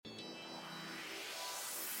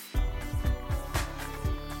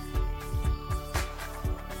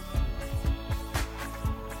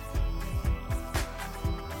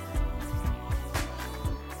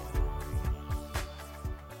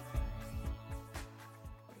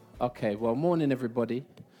Okay, well, morning, everybody.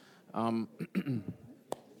 Morning,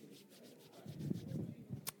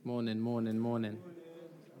 morning, morning.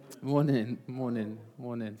 Morning.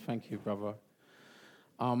 Thank you, brother.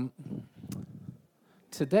 Um,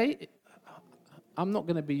 Today, I'm not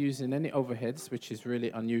going to be using any overheads, which is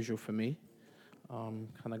really unusual for me.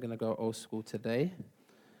 Kind of going to go old school today.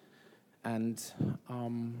 And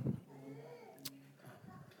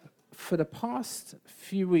for the past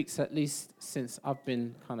few weeks, at least, since I've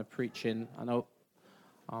been kind of preaching, I know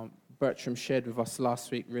Bertram shared with us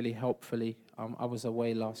last week really helpfully. I was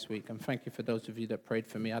away last week, and thank you for those of you that prayed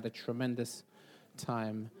for me. I had a tremendous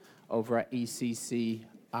time over at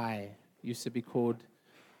ECCI. Used to be called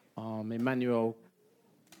Emmanuel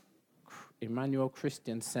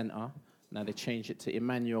Christian Center. Now they changed it to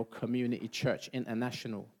Emmanuel Community Church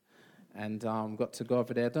International. And got to go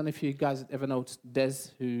over there. I don't know if you guys ever know Des,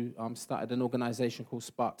 who started an organization called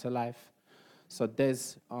Spark to Life. So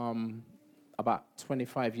Des, about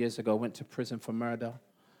 25 years ago, went to prison for murder.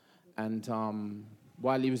 And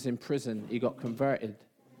while he was in prison, he got converted.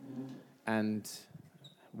 And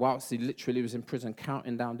whilst he literally was in prison,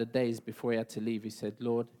 counting down the days before he had to leave, he said,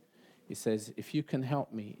 Lord, he says, if you can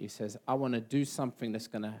help me, he says, I want to do something that's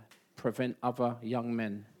going to prevent other young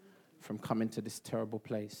men from coming to this terrible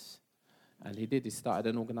place. And he did. He started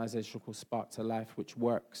an organization called Spark to Life, which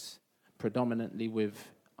works predominantly with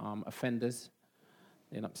offenders.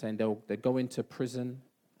 You know what I'm saying? They go into prison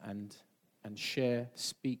and share,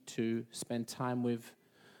 speak to, spend time with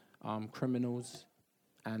criminals,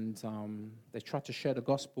 and they try to share the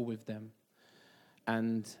gospel with them.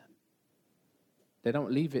 And they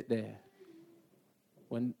don't leave it there.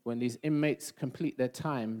 When these inmates complete their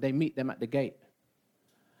time, they meet them at the gate.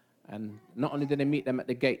 And not only do they meet them at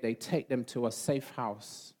the gate, they take them to a safe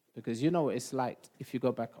house. Because you know what it's like if you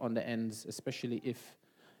go back on the ends, especially if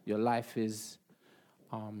your life is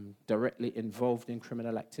directly involved in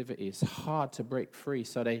criminal activity. It's hard to break free.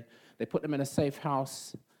 So they put them in a safe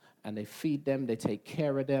house, and they feed them, they take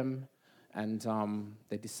care of them, and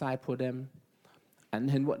they disciple them. And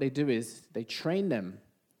then what they do is they train them,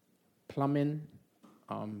 plumbing,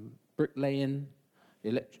 bricklaying,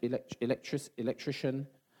 electrician.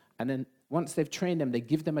 And then once they've trained them, they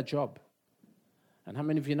give them a job. And how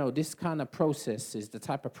many of you know this kind of process is the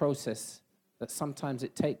type of process that sometimes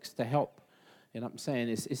it takes to help? You know what I'm saying?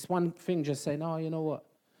 It's one thing just saying, oh, you know what?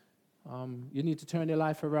 You need to turn your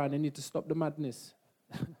life around. You need to stop the madness.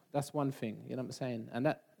 That's one thing, you know what I'm saying? And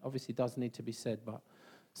that obviously does need to be said, but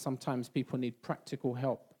sometimes people need practical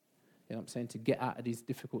help, you know what I'm saying, to get out of these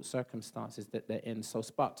difficult circumstances that they're in. So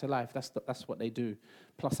Spark to Life, that's what they do,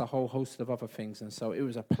 plus a whole host of other things. And so it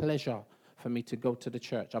was a pleasure for me to go to the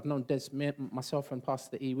church. I've known Des, myself and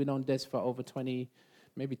Pastor E, we've known Des for over 20,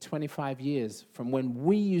 maybe 25 years, from when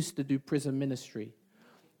we used to do prison ministry.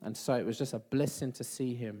 And so it was just a blessing to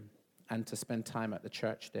see him and to spend time at the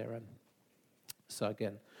church there. And so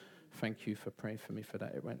again, thank you for praying for me for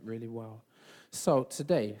that. It went really well. So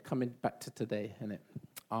today, coming back to today, innit?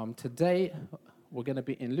 Today, we're going to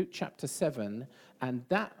be in Luke chapter 7, and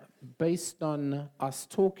that based on us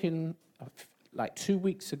talking like 2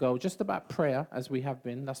 weeks ago, just about prayer, as we have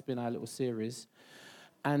been. That's been our little series.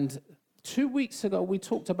 And 2 weeks ago, we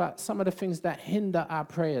talked about some of the things that hinder our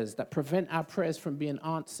prayers, that prevent our prayers from being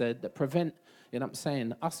answered, that prevent, you know what I'm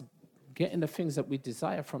saying, us getting the things that we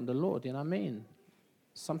desire from the Lord, you know what I mean?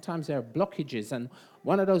 Sometimes there are blockages, and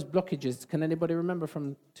one of those blockages, can anybody remember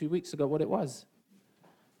from 2 weeks ago what it was?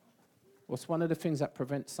 What's one of the things that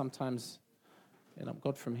prevents sometimes, you know,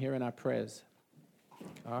 God from hearing our prayers?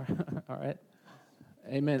 All right.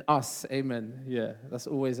 Amen. Us. Amen. Yeah, that's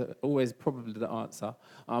always probably the answer.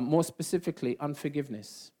 More specifically,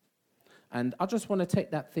 unforgiveness. And I just want to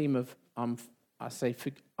take that theme of,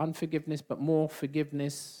 unforgiveness, but more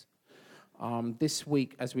forgiveness this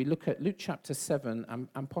week as we look at Luke chapter 7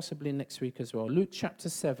 and possibly next week as well. Luke chapter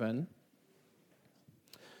 7.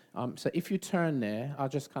 So if you turn there, I'll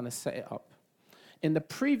just kind of set it up. In the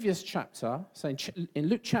previous chapter, so in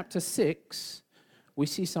Luke chapter 6, we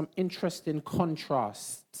see some interesting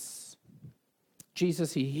contrasts.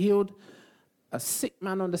 Jesus, he healed a sick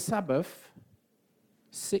man on the Sabbath,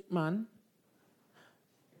 sick man,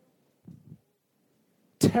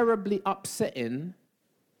 terribly upsetting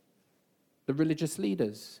the religious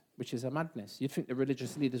leaders, which is a madness. You'd think the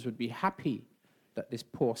religious leaders would be happy that this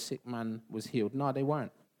poor sick man was healed. No, they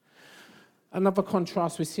weren't. Another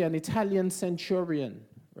contrast, we see an Italian centurion,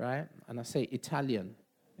 right? And I say Italian,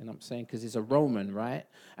 you know what I'm saying, because he's a Roman, right?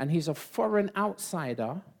 And he's a foreign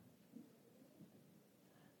outsider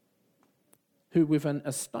who, with an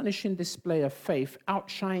astonishing display of faith,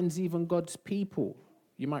 outshines even God's people.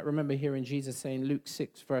 You might remember hearing Jesus saying, Luke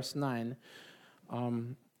 6, verse 9,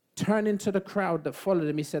 turning to the crowd that followed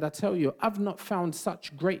him, he said, I tell you, I've not found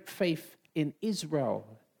such great faith in Israel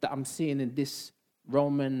that I'm seeing in this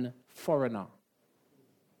Roman foreigner.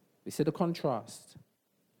 You see the contrast?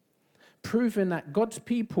 Proving that God's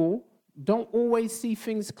people don't always see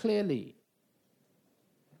things clearly.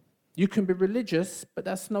 You can be religious, but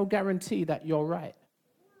that's no guarantee that you're right.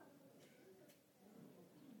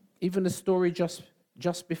 Even the story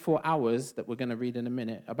just before ours that we're going to read in a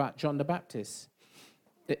minute about John the Baptist,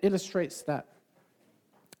 it illustrates that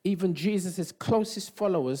even Jesus' closest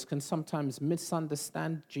followers can sometimes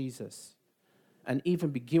misunderstand Jesus and even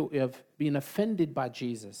be guilty of being offended by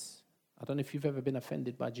Jesus. I don't know if you've ever been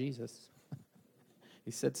offended by Jesus. He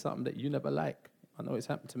said something that you never like. I know it's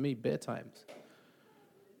happened to me bare times.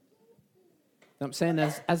 I'm saying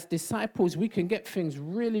as disciples, we can get things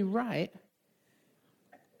really right.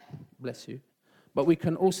 Bless you. But we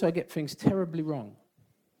can also get things terribly wrong.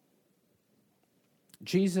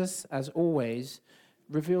 Jesus, as always,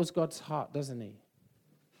 reveals God's heart, doesn't he?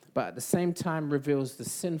 But at the same time reveals the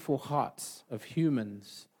sinful hearts of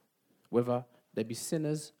humans, whether they be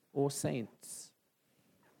sinners or saints.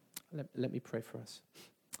 Let me pray for us.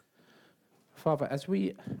 Father, as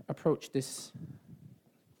we approach this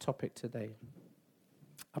topic today,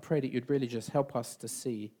 I pray that you'd really just help us to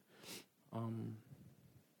see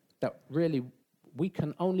that really we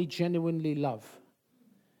can only genuinely love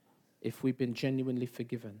if we've been genuinely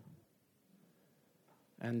forgiven.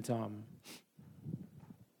 And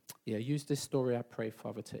use this story, I pray,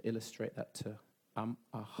 Father, to illustrate that to our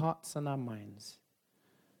hearts and our minds.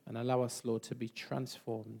 And allow us, Lord, to be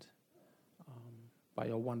transformed by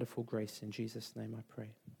your wonderful grace. In Jesus' name I pray.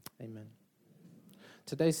 Amen.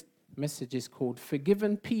 Today's message is called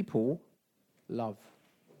Forgiven People Love.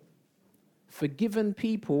 Forgiven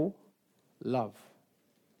people love.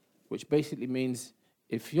 Which basically means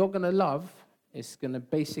if you're going to love, it's going to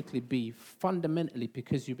basically be fundamentally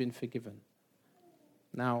because you've been forgiven.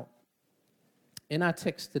 Now, in our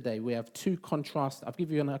text today, we have two contrasts. I'll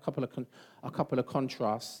give you a couple of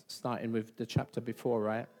contrasts, starting with the chapter before,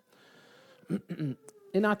 right?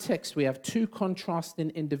 In our text, we have two contrasting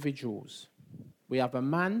individuals. We have a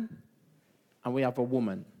man and we have a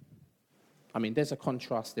woman. I mean, there's a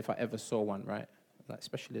contrast if I ever saw one, right? Like,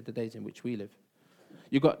 especially the days in which we live.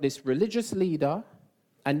 You've got this religious leader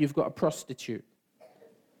and you've got a prostitute.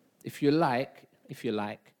 If you like,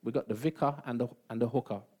 we've got the vicar and the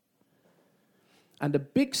hooker. And the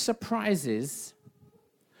big surprise is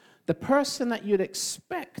the person that you'd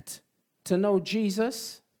expect to know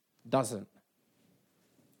Jesus doesn't.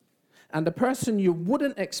 And the person you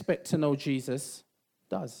wouldn't expect to know Jesus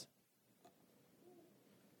does.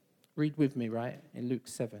 Read with me, right, in Luke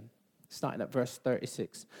 7, starting at verse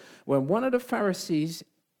 36. When one of the Pharisees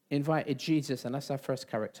invited Jesus, and that's our first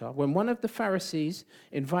character, when one of the Pharisees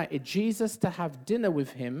invited Jesus to have dinner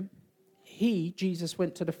with him, Jesus,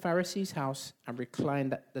 went to the Pharisee's house and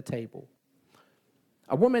reclined at the table.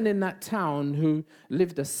 A woman in that town who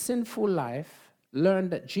lived a sinful life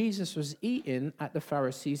learned that Jesus was eating at the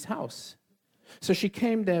Pharisee's house. So she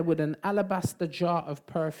came there with an alabaster jar of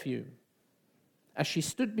perfume. As she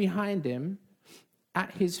stood behind him,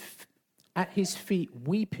 at his feet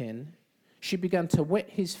weeping, she began to wet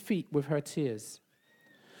his feet with her tears.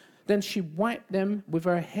 Then she wiped them with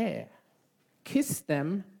her hair, kissed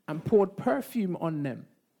them, and poured perfume on them.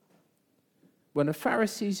 When the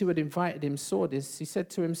Pharisees who had invited him saw this, he said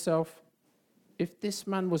to himself, if this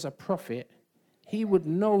man was a prophet, he would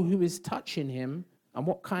know who is touching him and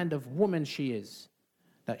what kind of woman she is,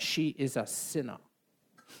 that she is a sinner.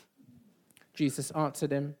 Jesus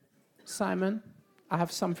answered him, Simon, I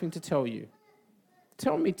have something to tell you.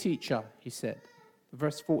 Tell me, teacher, he said.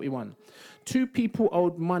 Verse 41. 2 people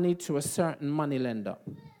owed money to a certain moneylender.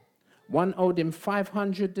 One owed him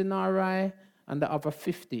 500 denarii and the other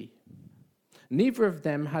 50. Neither of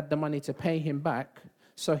them had the money to pay him back,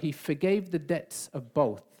 so he forgave the debts of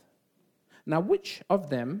both. Now, which of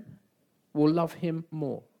them will love him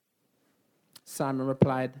more? Simon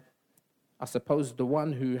replied, I suppose the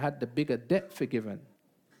one who had the bigger debt forgiven.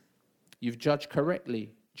 You've judged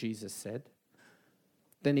correctly, Jesus said.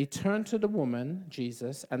 Then he turned to the woman,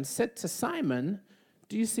 Jesus, and said to Simon,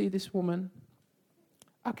 do you see this woman?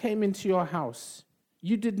 I came into your house.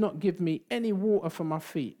 You did not give me any water for my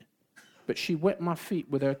feet, but she wet my feet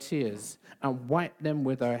with her tears and wiped them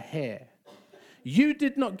with her hair. You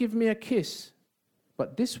did not give me a kiss,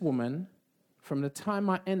 but this woman, from the time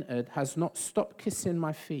I entered, has not stopped kissing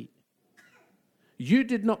my feet. You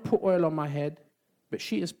did not put oil on my head, but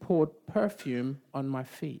she has poured perfume on my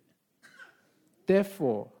feet.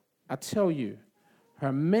 Therefore, I tell you,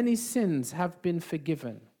 Her many sins have been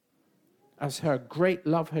forgiven, as her great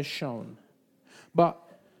love has shown. But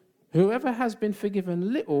whoever has been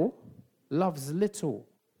forgiven little loves little.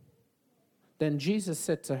 Then Jesus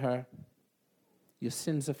said to her, your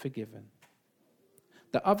sins are forgiven.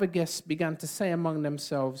 The other guests began to say among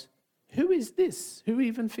themselves, who is this who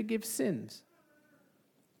even forgives sins?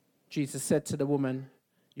 Jesus said to the woman,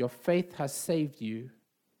 your faith has saved you.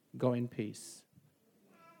 Go in peace.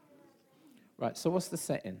 Right, so what's the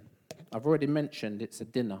setting? I've already mentioned it's a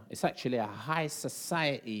dinner. It's actually a high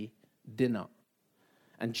society dinner.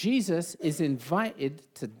 And Jesus is invited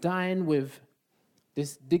to dine with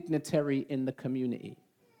this dignitary in the community.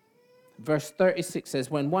 Verse 36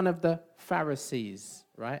 says, when one of the Pharisees,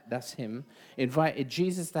 right, that's him, invited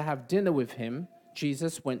Jesus to have dinner with him,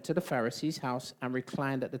 Jesus went to the Pharisee's house and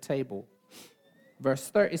reclined at the table. Verse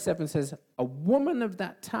 37 says, a woman of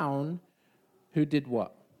that town who did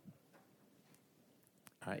what?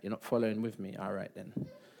 All right, you're not following with me. All right, then.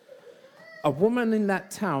 A woman in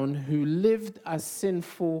that town who lived a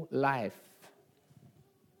sinful life.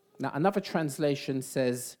 Now, another translation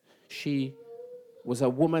says she was a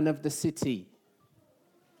woman of the city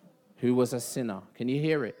who was a sinner. Can you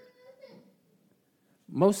hear it?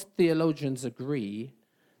 Most theologians agree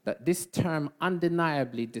that this term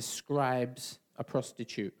undeniably describes a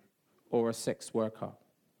prostitute or a sex worker.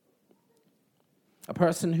 A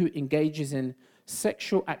person who engages in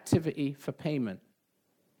sexual activity for payment,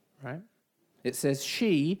 right? It says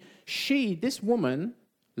this woman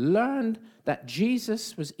learned that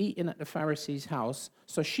Jesus was eating at the Pharisee's house,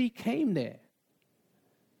 so she came there.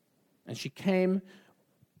 And she came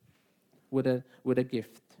with a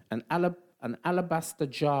gift, an alabaster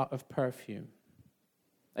jar of perfume.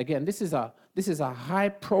 Again, this is a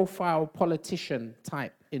high-profile politician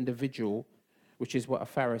type individual, which is what a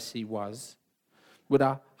Pharisee was, with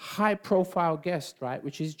a high-profile guest, right,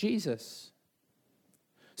 which is Jesus.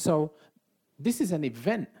 So this is an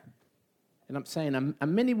event, and I'm saying, and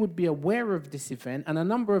many would be aware of this event, and a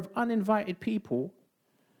number of uninvited people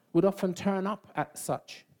would often turn up at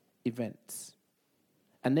such events,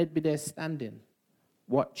 and they'd be there standing,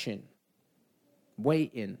 watching,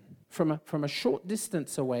 waiting from a short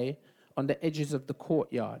distance away on the edges of the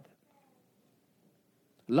courtyard.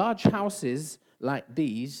 Large houses like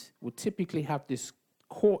these would typically have this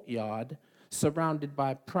courtyard surrounded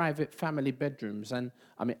by private family bedrooms. And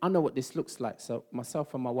I mean, I know what this looks like. So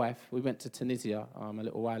myself and my wife, we went to Tunisia a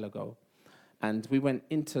little while ago, and we went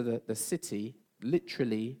into the city,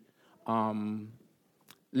 literally.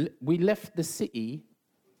 We left the city,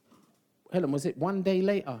 Helen, was it one day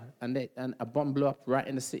later? And a bomb blew up right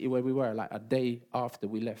in the city where we were, like a day after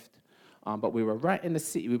we left. But we were right in the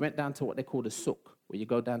city. We went down to what they call the souk, where you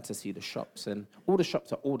go down to see the shops. And all the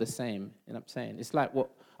shops are all the same, you know what I'm saying? It's like what,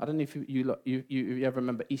 I don't know if you ever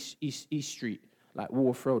remember East Street, like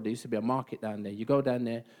Wharf Road. There used to be a market down there. You go down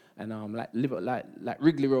there and like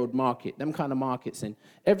Wrigley Road Market, them kind of markets. And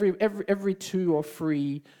every 2 or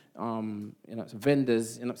 3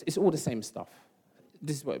 vendors, it's all the same stuff.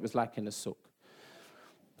 This is what it was like in the souk.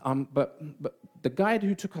 But the guide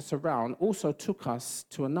who took us around also took us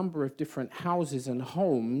to a number of different houses and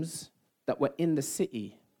homes that were in the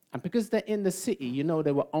city. And because they're in the city,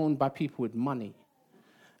 they were owned by people with money.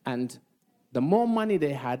 And the more money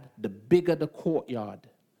they had, the bigger the courtyard.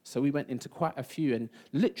 So we went into quite a few, and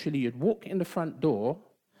literally you'd walk in the front door,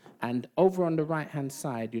 and over on the right-hand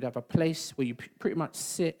side, you'd have a place where you pretty much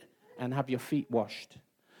sit and have your feet washed.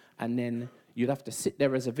 And then you'd have to sit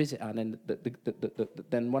there as a visitor, and then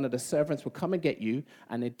then one of the servants would come and get you,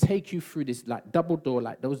 and they'd take you through this like double door,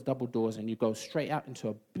 like those double doors, and you go straight out into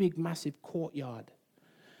a big, massive courtyard.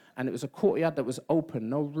 And it was a courtyard that was open,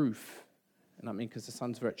 no roof. And I mean, because the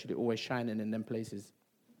sun's virtually always shining in them places.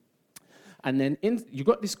 And then you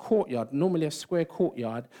got this courtyard, normally a square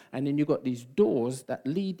courtyard, and then you got these doors that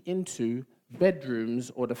lead into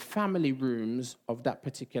bedrooms or the family rooms of that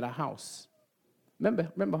particular house.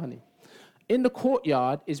 Remember, honey? In the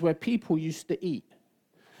courtyard is where people used to eat.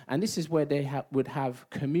 And this is where they would have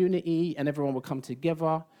community, and everyone would come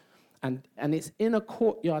together. And it's in a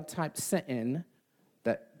courtyard type setting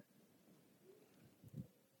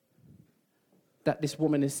that this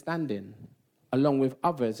woman is standing, along with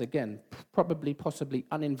others, again, possibly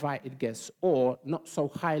uninvited guests or not so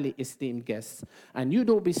highly esteemed guests. And you'd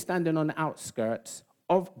all be standing on the outskirts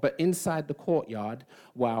but inside the courtyard,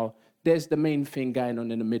 while there's the main thing going on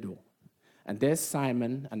in the middle. And there's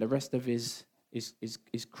Simon and the rest of his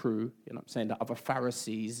crew, you know what I'm saying, the other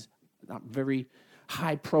Pharisees, very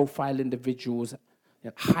high-profile individuals,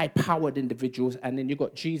 high-powered individuals, and then you've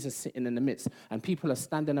got Jesus sitting in the midst, and people are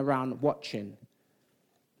standing around watching.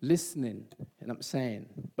 listening, you know what I'm saying?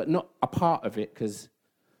 But not a part of it because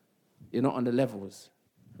you're not on the levels,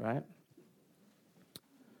 right?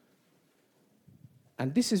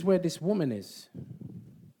 And this is where this woman is.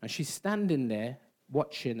 And she's standing there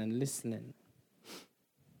watching and listening.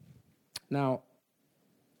 Now,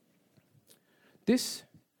 this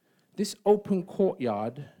open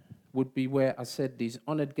courtyard would be where I said these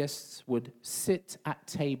honored guests would sit at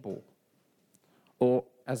table, or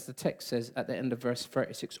as the text says at the end of verse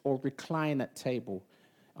 36, or recline at table.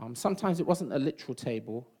 Sometimes it wasn't a literal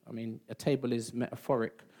table. I mean, a table is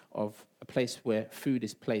metaphoric of a place where food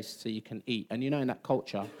is placed so you can eat. And in that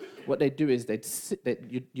culture, what they do is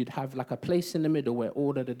you'd have like a place in the middle where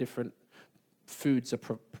all of the different foods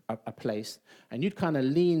are placed, and you'd kind of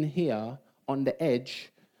lean here on the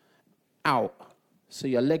edge out, so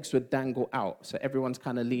your legs would dangle out, so everyone's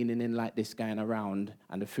kind of leaning in like this, going around,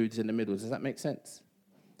 and the food's in the middle. Does that make sense?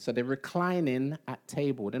 So they're reclining at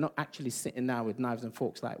table. They're not actually sitting now with knives and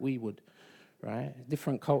forks like we would, right?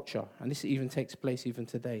 Different culture, and this even takes place even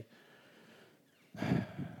today.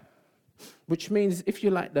 Which means if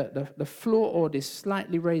you like the floor or this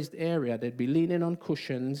slightly raised area, they'd be leaning on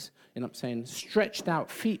cushions, stretched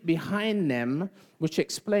out, feet behind them, which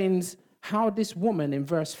explains how this woman in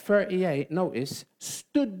verse 38, notice,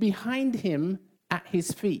 stood behind him at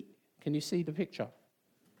his feet. Can you see the picture?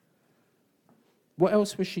 What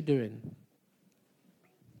else was she doing?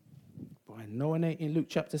 Boy, no one ain't in Luke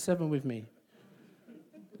chapter 7 with me.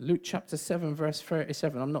 Luke chapter 7, verse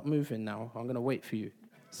 37. I'm not moving now. I'm going to wait for you.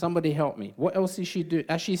 Somebody help me. What else is she doing?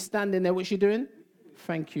 As she's standing there, what's she doing?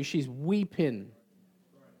 Thank you. She's weeping,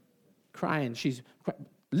 crying. She's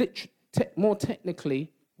more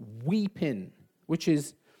technically weeping, which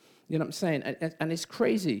is, and it's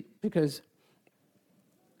crazy because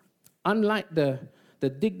unlike the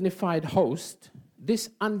dignified host, this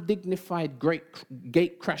undignified great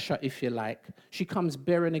gate crasher, if you like, she comes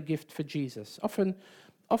bearing a gift for Jesus.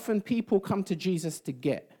 Often people come to Jesus to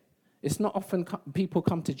get. It's not often people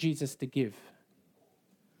come to Jesus to give.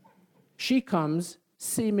 She comes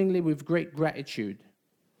seemingly with great gratitude,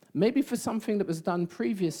 maybe for something that was done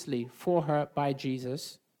previously for her by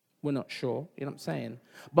Jesus. We're not sure,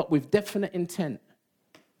 but with definite intent.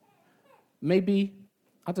 Maybe,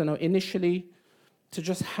 initially to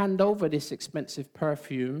just hand over this expensive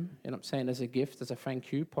perfume, as a gift, as a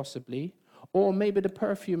thank you, possibly. Or maybe the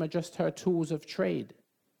perfume are just her tools of trade.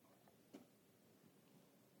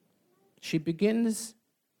 She begins,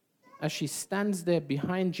 as she stands there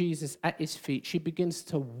behind Jesus at his feet, she begins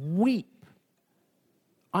to weep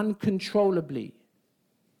uncontrollably.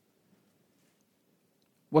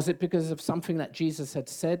 Was it because of something that Jesus had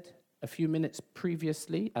said a few minutes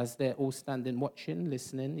previously as they're all standing watching,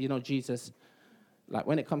 listening? Jesus, like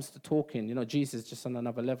when it comes to talking, Jesus is just on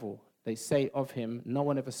another level. They say of him, no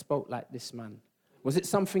one ever spoke like this man. Was it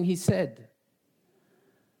something he said?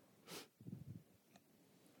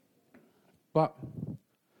 But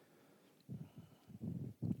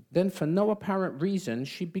then for no apparent reason,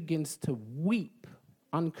 she begins to weep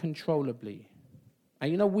uncontrollably.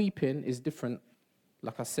 And weeping is different,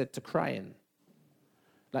 like I said, to crying.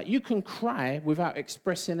 Like you can cry without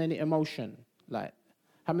expressing any emotion. Like,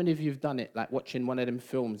 how many of you have done it, like watching one of them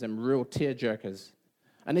films, them real tear jerkers?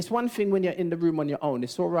 And it's one thing when you're in the room on your own,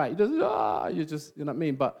 it's all right. You just, you know what I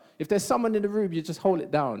mean? But if there's someone in the room, you just hold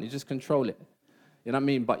it down. You just control it. You know what I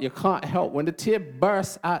mean? But you can't help. When the tear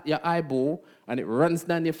bursts out your eyeball and it runs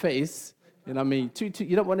down your face, you know what I mean?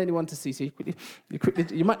 You don't want anyone to see. So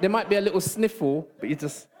there might be a little sniffle, but you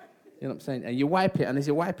just, you know what I'm saying? And you wipe it, and as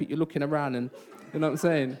you wipe it, you're looking around, and you know what I'm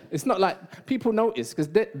saying? It's not like people notice, because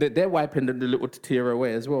they're wiping the little tear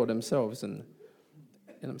away as well themselves, and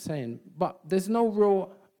you know what I'm saying? But there's no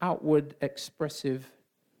real outward expressive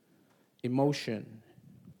emotion.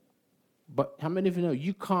 But how many of you know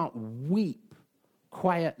you can't weep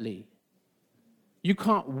quietly? You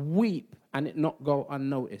can't weep and it not go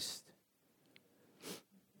unnoticed.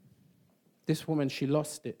 This woman, she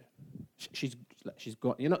lost it. She's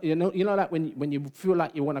gone. You know that when you feel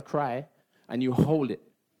like you want to cry and you hold it,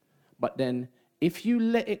 but then if you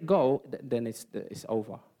let it go, then it's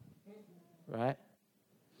over, right?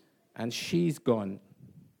 And she's gone,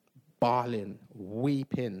 bawling,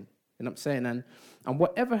 weeping. You know what I'm saying? And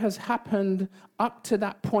whatever has happened up to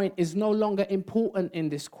that point is no longer important in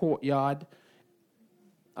this courtyard.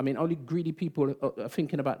 I mean, only greedy people are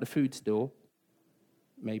thinking about the food still,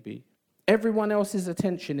 maybe. Everyone else's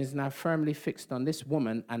attention is now firmly fixed on this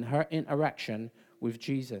woman and her interaction with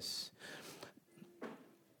Jesus.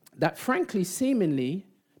 That frankly, seemingly,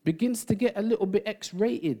 begins to get a little bit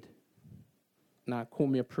X-rated. Now, call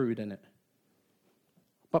me a prude, innit?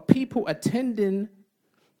 But people attending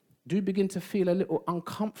do begin to feel a little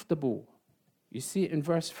uncomfortable. You see it in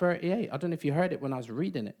verse 38. I don't know if you heard it when I was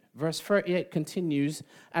reading it. Verse 38 continues,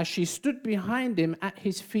 as she stood behind him at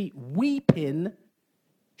his feet weeping,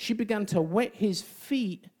 she began to wet his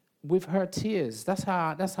feet with her tears. That's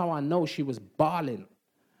how I know she was bawling.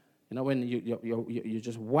 You know, when you're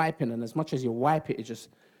just wiping, and as much as you wipe it,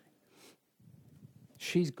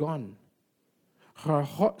 she's gone. Her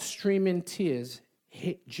hot streaming tears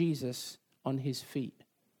hit Jesus on his feet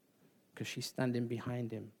because she's standing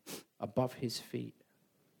behind him, above his feet.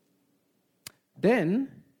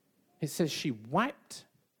 Then it says she wiped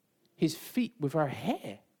his feet with her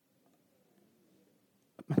hair.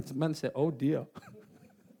 The man said, oh dear.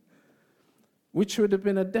 Which would have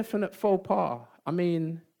been a definite faux pas. I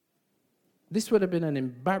mean, this would have been an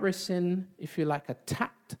embarrassing, if you like, a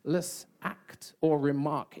tactless act or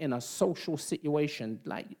remark in a social situation.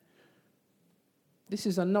 Like, this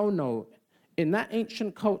is a no-no. In that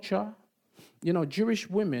ancient culture, you know, Jewish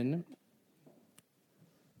women,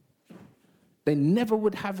 they never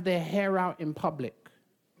would have their hair out in public,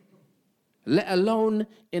 let alone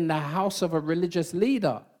in the house of a religious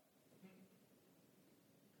leader.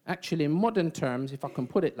 Actually, in modern terms, if I can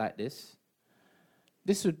put it like this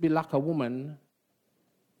would be like a woman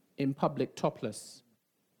in public topless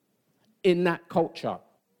in that culture.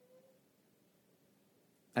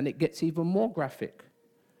 And it gets even more graphic.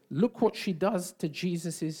 Look what she does to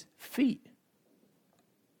Jesus' feet.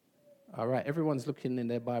 All right, everyone's looking in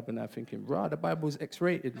their Bible now thinking, rah, the Bible's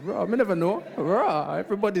X-rated. Rah, I never know. Rah,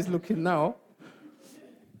 everybody's looking now.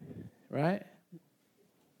 Right?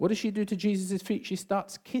 What does she do to Jesus' feet? She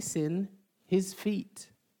starts kissing his feet.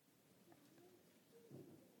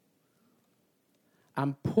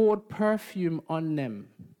 And poured perfume on them.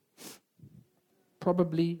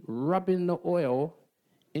 Probably rubbing the oil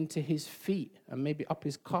into his feet and maybe up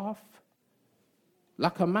his calf.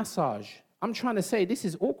 Like a massage. I'm trying to say this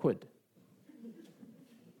is awkward.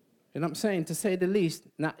 You know what I'm saying? To say the least.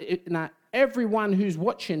 Now everyone who's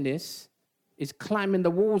watching this is climbing the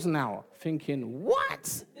walls now, thinking,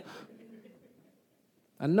 what?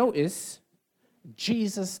 And notice,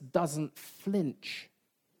 Jesus doesn't flinch.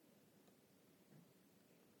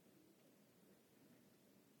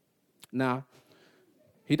 Now,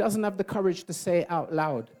 he doesn't have the courage to say it out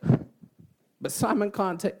loud. But Simon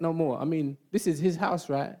can't take no more. I mean, this is his house,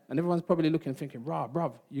 right? And everyone's probably looking, thinking, rah,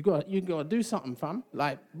 bruv, you gotta do something, fam.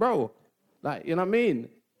 Like, bro, like, you know what I mean?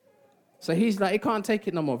 So he's like, he can't take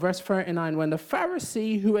it no more. Verse 39, when the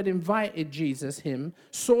Pharisee who had invited Jesus,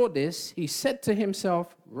 saw this, he said to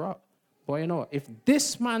himself, boy, you know what? If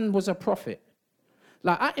this man was a prophet,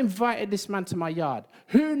 like I invited this man to my yard,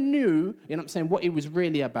 who knew, you know what I'm saying, what he was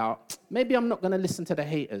really about? Maybe I'm not going to listen to the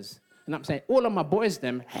haters. You know what I'm saying? All of my boys,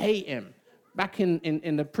 them, hate him. Back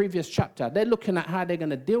in the previous chapter, they're looking at how they're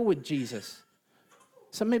going to deal with Jesus.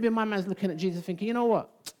 So maybe my man's looking at Jesus thinking, you know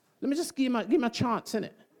what? Let me just give him a chance,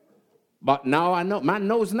 innit? But now I know, man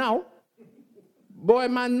knows now. Boy,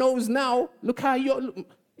 man knows now. Look how you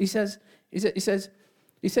he said,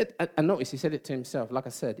 and notice he said it to himself. Like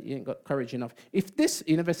I said, he ain't got courage enough. He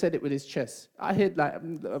never said it with his chest. I heard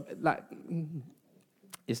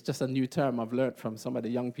it's just a new term I've learned from some of the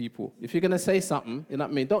young people. If you're going to say something, you know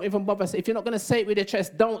what I mean? Don't even bother. If you're not going to say it with your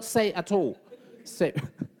chest, don't say it at all. Say it.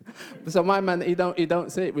 So my man, he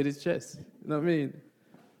don't say it with his chest. You know what I mean?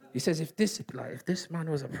 He says, if this man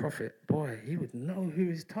was a prophet, boy, he would know who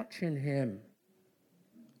is touching him.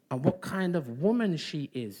 And what kind of woman she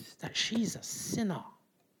is, that she's a sinner.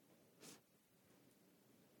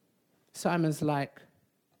 Simon's like,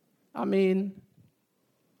 I mean,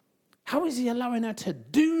 how is he allowing her to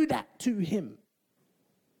do that to him?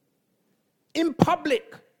 In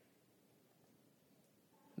public.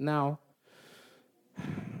 Now,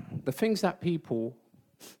 the things that people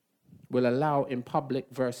will allow in public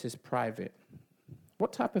versus private.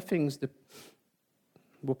 What type of things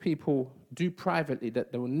will people do privately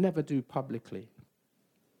that they will never do publicly?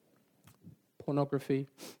 Pornography,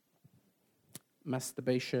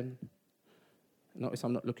 masturbation. Notice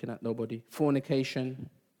I'm not looking at nobody. Fornication,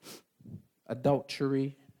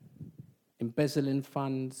 adultery, embezzling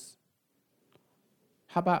funds.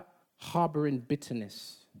 How about harboring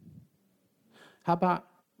bitterness? How about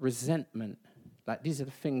resentment? Like, these are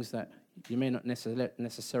the things that you may not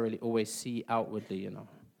necessarily always see outwardly, you know.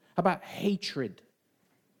 How about hatred?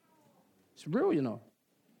 It's real, you know.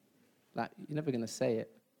 Like, you're never going to say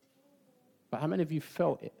it. But how many of you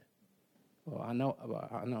felt it? Well, I know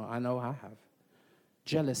I have.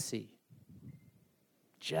 Jealousy,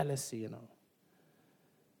 you know.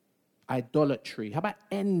 Idolatry. How about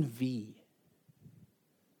envy?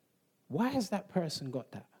 Why has that person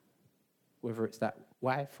got that? Whether it's that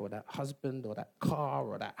wife or that husband or that car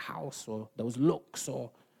or that house or those looks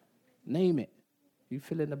or name it. You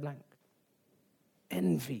fill in the blank.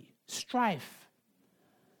 Envy, strife,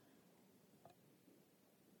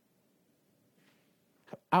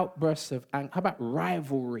 outbursts of anger. How about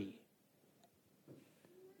rivalry?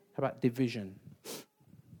 How about division?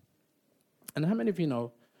 And how many of you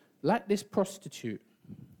know, like this prostitute,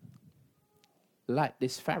 like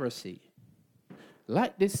this Pharisee,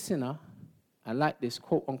 like this sinner, and like this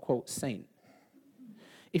quote-unquote saint,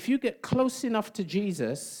 if you get close enough to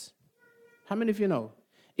Jesus, how many of you know,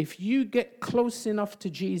 if you get close enough to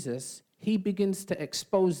Jesus, he begins to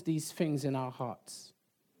expose these things in our hearts.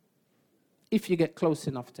 If you get close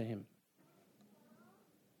enough to him.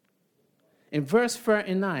 In verse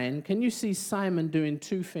 39, can you see Simon doing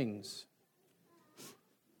two things?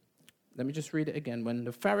 Let me just read it again. When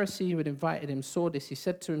the Pharisee who had invited him saw this, he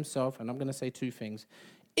said to himself, and I'm going to say two things.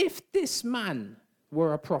 If this man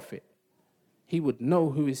were a prophet, he would know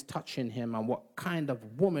who is touching him and what kind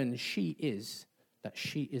of woman she is, that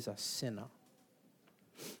she is a sinner.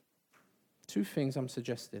 Two things I'm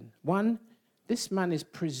suggesting. One, this man is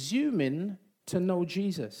presuming to know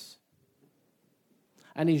Jesus.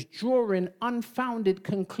 And he's drawing unfounded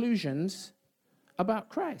conclusions about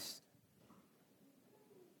Christ.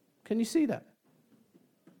 Can you see that?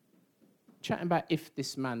 Chatting about if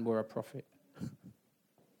this man were a prophet.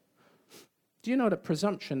 Do you know that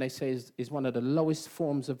presumption, they say, is one of the lowest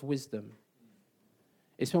forms of wisdom?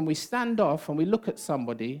 It's when we stand off and we look at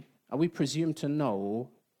somebody and we presume to know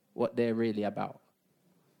what they're really about.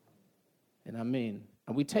 You know what I mean?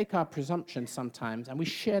 And we take our presumption sometimes and we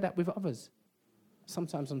share that with others.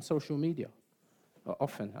 Sometimes on social media. Or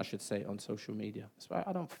often, I should say, on social media. That's why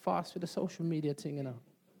I don't fast with the social media thing, you know.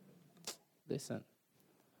 Listen.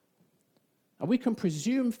 And we can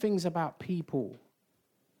presume things about people.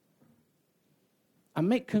 And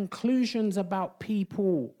make conclusions about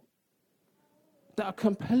people that are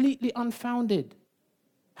completely unfounded.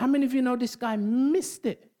 How many of you know this guy missed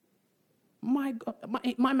it? My God,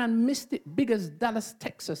 my man missed it big as Dallas,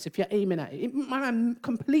 Texas, if you're aiming at it. My man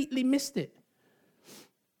completely missed it.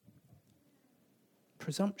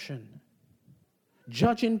 Presumption.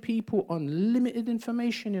 Judging people on limited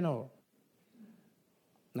information, you know.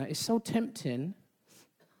 Now, it's so tempting,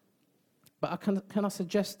 but can I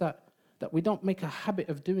suggest that we don't make a habit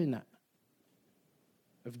of doing that,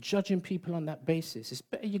 of judging people on that basis. It's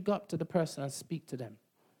better you go up to the person and speak to them.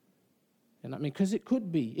 You know what I mean? Because it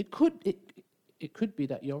could be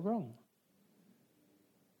that you're wrong.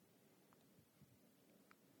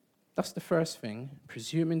 That's the first thing,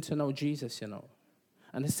 presuming to know Jesus, you know.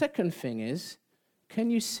 And the second thing is, can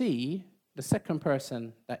you see the second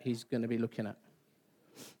person that he's going to be looking at?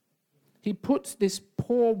 He puts this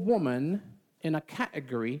poor woman in a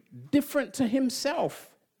category different to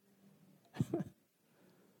himself.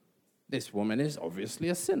 This woman is obviously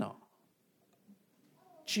a sinner.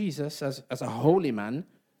 Jesus, as a holy man,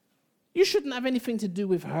 you shouldn't have anything to do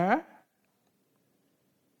with her.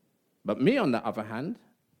 But me, on the other hand,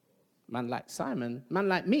 man like Simon, man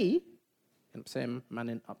like me, you know what I'm saying, man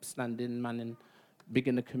in upstanding, man in big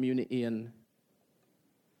in the community, and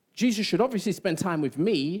Jesus should obviously spend time with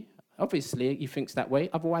me. Obviously, he thinks that way.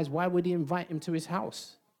 Otherwise, why would he invite him to his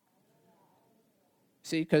house?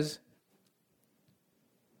 See, because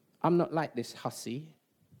I'm not like this hussy.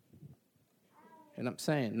 You know what I'm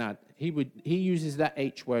saying? Now, he uses that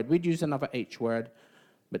H word. We'd use another H word,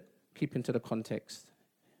 but keep into the context.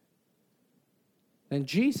 Then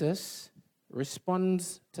Jesus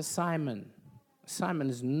responds to Simon. Simon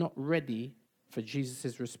is not ready for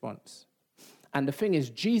Jesus' response. And the thing is,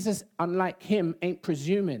 Jesus, unlike him, ain't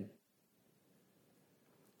presuming.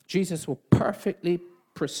 Jesus will perfectly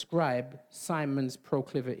prescribe Simon's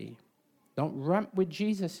proclivity. Don't ramp with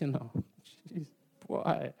Jesus, you know. Jeez,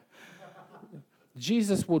 boy.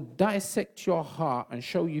 Jesus will dissect your heart and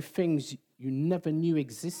show you things you never knew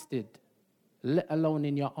existed, let alone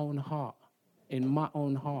in your own heart, in my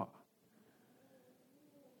own heart.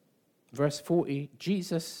 Verse 40,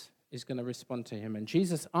 Jesus is going to respond to him. And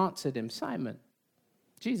Jesus answered him, Simon.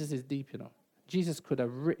 Jesus is deep, you know. Jesus could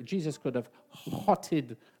have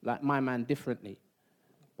hotted like my man differently.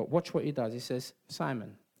 But watch what he does. He says,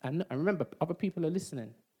 Simon. And remember, other people are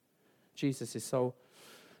listening. Jesus is so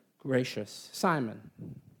gracious. Simon,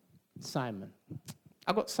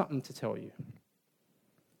 I got something to tell you.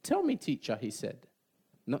 Tell me, teacher, he said.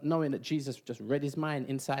 Not knowing that Jesus just read his mind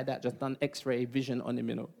inside that, just done X-ray vision on him,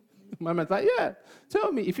 you know. My man's like, yeah,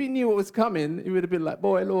 tell me. If he knew what was coming, he would have been like,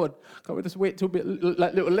 boy, Lord, can we just wait till a bit,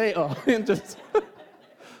 like, little later? And just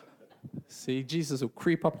see, Jesus will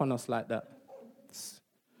creep up on us like that.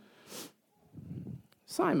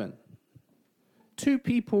 Simon. Two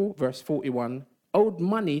people, verse 41, owed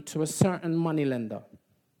money to a certain moneylender.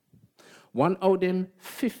 One owed him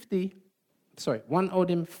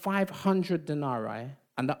 500 denarii,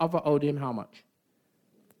 and the other owed him how much?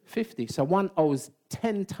 50. So one owes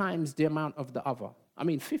 10 times the amount of the other. I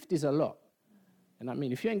mean, 50 is a lot. And I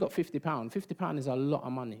mean, if you ain't got £50 is a lot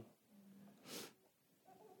of money.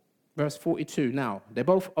 Verse 42, now, they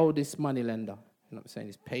both owe this moneylender. You know what I'm saying?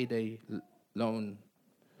 It's payday loan.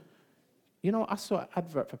 You know, I saw an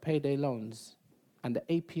advert for payday loans, and the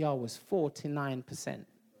APR was 49%.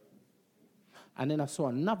 And then I saw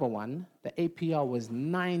another one, the APR was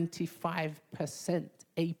 95%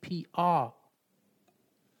 APR.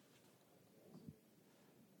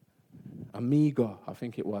 Amiga, I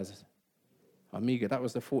think it was. Amiga, that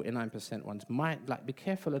was the 49% ones. Be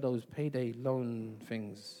careful of those payday loan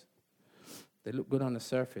things. They look good on the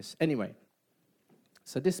surface. Anyway,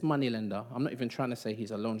 so this moneylender, I'm not even trying to say he's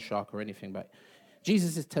a loan shark or anything, but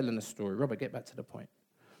Jesus is telling a story. Robert, get back to the point.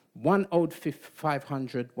 One owed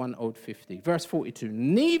 500, one owed 50. Verse 42,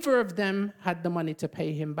 neither of them had the money to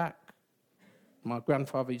pay him back. My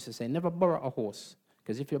grandfather used to say, never borrow a horse,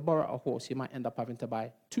 because if you borrow a horse, you might end up having to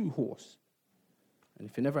buy 2 horses. And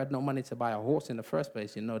if you never had no money to buy a horse in the first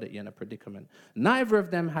place, you know that you're in a predicament. Neither of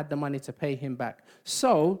them had the money to pay him back.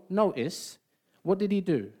 So, notice, what did he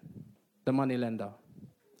do, the moneylender?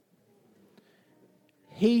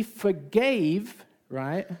 He forgave,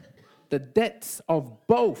 right, the debts of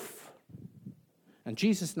both. And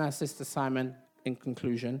Jesus now says to Simon, in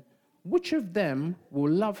conclusion, which of them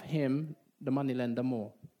will love him, the moneylender,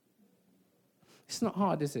 more? It's not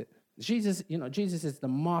hard, is it? Jesus is the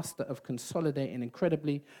master of consolidating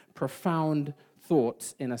incredibly profound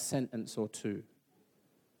thoughts in a sentence or two.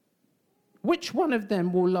 Which one of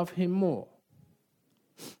them will love him more?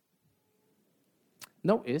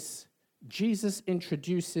 Notice, Jesus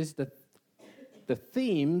introduces the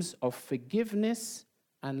themes of forgiveness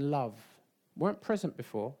and love. Weren't present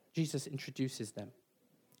before. Jesus introduces them.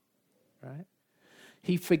 Right?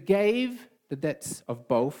 He forgave the debts of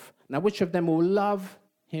both. Now, which of them will love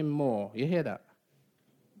him more? You hear that?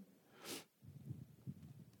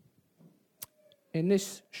 In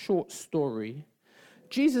this short story,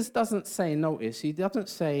 Jesus doesn't say, notice, he doesn't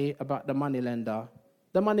say about the moneylender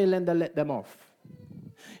let them off.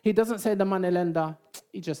 He doesn't say the moneylender,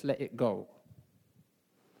 he just let it go.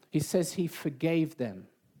 He says he forgave them.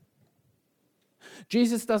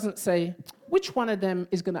 Jesus doesn't say, which one of them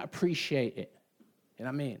is going to appreciate it? You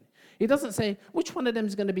know what I mean? He doesn't say, which one of them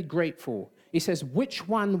is going to be grateful? He says, which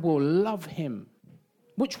one will love him?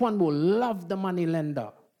 Which one will love the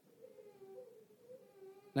moneylender?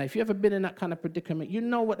 Now, if you've ever been in that kind of predicament, you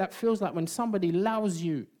know what that feels like when somebody loves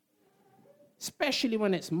you, especially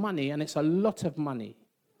when it's money, and it's a lot of money.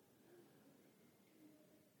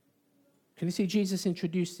 Can you see Jesus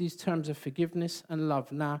introduced these terms of forgiveness and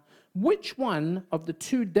love? Now, which one of the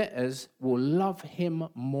two debtors will love him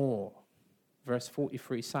more? Verse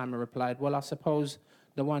 43, Simon replied, well, I suppose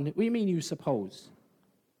the one... What do you mean you suppose?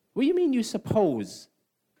 What do you mean you suppose?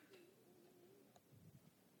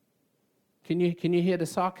 Can you hear the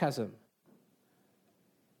sarcasm?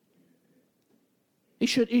 He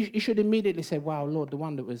should immediately say, wow, Lord, the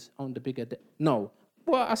one that was on the bigger debt. No.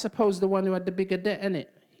 Well, I suppose the one who had the bigger debt, innit?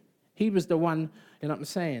 He was the one, you know what I'm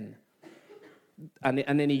saying? And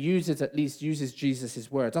then he uses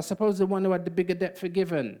Jesus' words. I suppose the one who had the bigger debt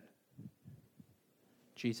forgiven.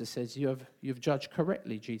 Jesus says, you've judged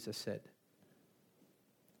correctly, Jesus said.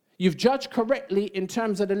 You've judged correctly in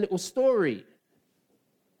terms of the little story.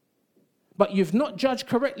 But you've not judged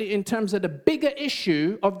correctly in terms of the bigger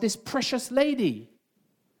issue of this precious lady.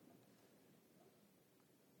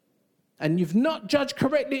 And you've not judged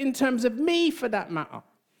correctly in terms of me, for that matter.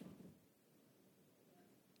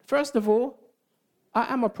 First of all,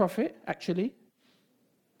 I am a prophet, actually.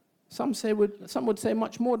 Some would say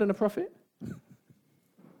much more than a prophet.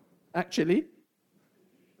 Actually.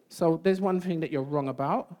 So there's one thing that you're wrong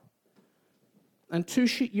about. And two,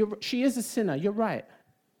 she is a sinner. You're right.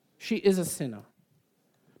 She is a sinner.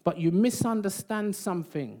 But you misunderstand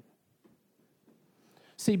something.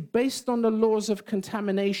 See, based on the laws of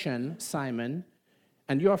contamination, Simon,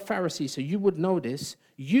 and you're a Pharisee, so you would know this,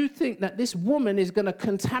 you think that this woman is going to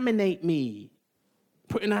contaminate me,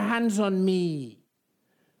 putting her hands on me.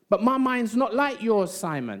 But my mind's not like yours,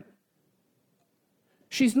 Simon.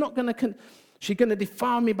 She's not going to, she's going to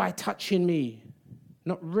defile me by touching me.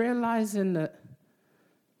 Not realizing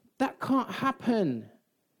that can't happen.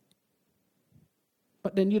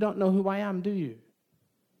 But then you don't know who I am, do you?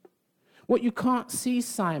 What you can't see,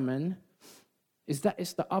 Simon, is that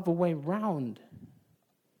it's the other way round.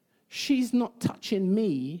 she's not touching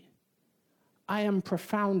me. I am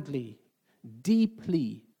profoundly,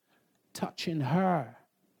 deeply touching her.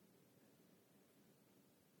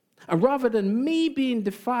 And rather than me being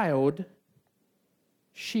defiled,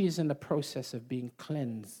 she is in the process of being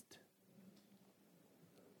cleansed.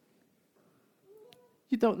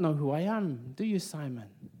 You don't know who I am, do you, Simon?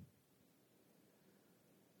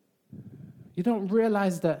 You don't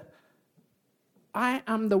realize that I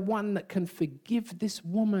am the one that can forgive this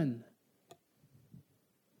woman.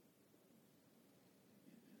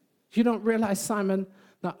 You don't realize, Simon,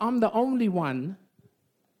 that I'm the only one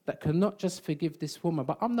that can not just forgive this woman,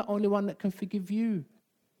 but I'm the only one that can forgive you.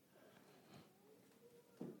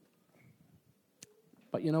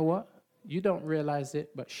 But you know what? You don't realize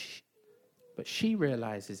it, but she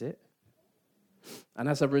realizes it. And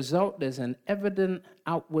as a result, there's an evident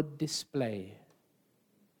outward display.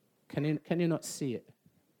 Can you not see it?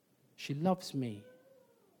 She loves me.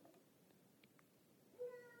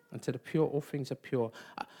 And to the pure, all things are pure.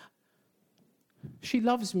 She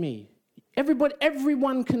loves me.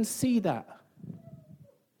 Everyone can see that.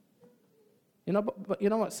 You know, but you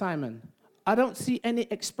know what, Simon? I don't see any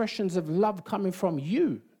expressions of love coming from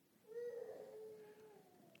you.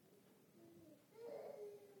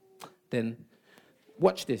 Then,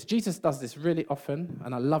 watch this. Jesus does this really often,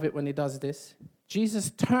 and I love it when he does this. Jesus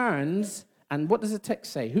turns, and what does the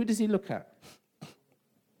text say? Who does he look at?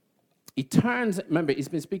 He turns, remember, he's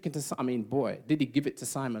been speaking to, boy, did he give it to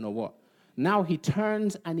Simon or what? Now he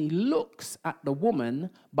turns and he looks at the woman,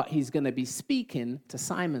 but he's going to be speaking to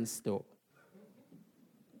Simon still.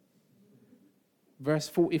 Verse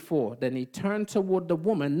 44, then he turned toward the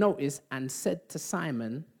woman, notice, and said to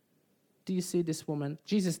Simon, do you see this woman?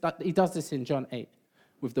 Jesus, he does this in John 8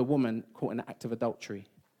 with the woman caught in the act of adultery.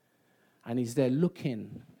 And he's there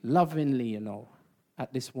looking lovingly,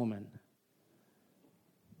 at this woman.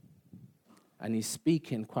 And he's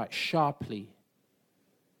speaking quite sharply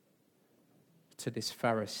to this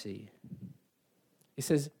Pharisee. He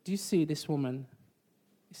says, do you see this woman?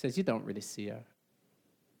 He says, you don't really see her,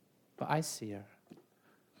 but I see her.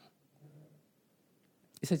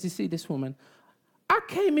 He says, you see this woman? I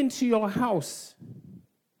came into your house.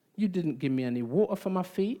 You didn't give me any water for my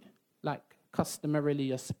feet, like customarily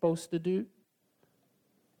you're supposed to do.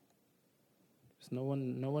 There's no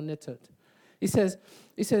one littered. He says,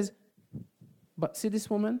 but see this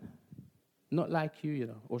woman? Not like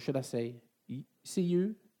you, or should I say, see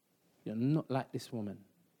you? You're not like this woman.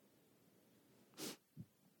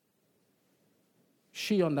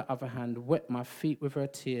 She, on the other hand, wet my feet with her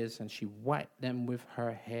tears, and she wiped them with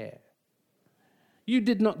her hair. You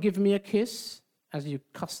did not give me a kiss, as you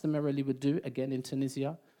customarily would do, again in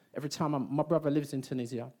Tunisia. Every time my brother lives in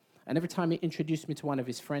Tunisia, and every time he introduced me to one of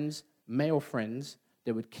his friends, male friends,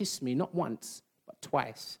 they would kiss me, not once, but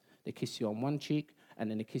twice. They kiss you on one cheek, and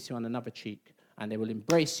then they kiss you on another cheek, and they will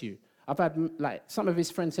embrace you. I've had, some of his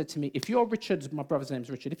friends said to me, if you're Richard's, my brother's name's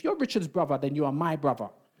Richard, if you're Richard's brother, then you are my brother.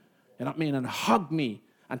 You know what I mean? And hug me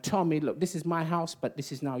and tell me, look, this is my house, but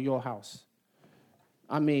this is now your house.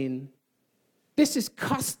 This is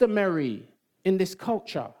customary in this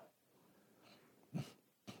culture.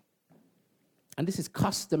 And this is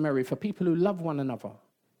customary for people who love one another.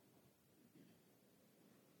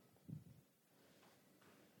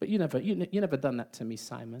 But you never done that to me,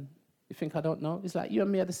 Simon. You think I don't know? It's like you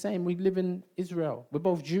and me are the same. We live in Israel. We're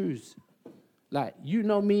both Jews. Like, you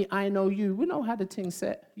know me, I know you. We know how the thing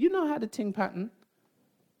set. You know how the thing pattern.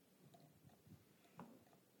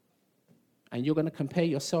 And you're going to compare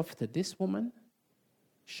yourself to this woman?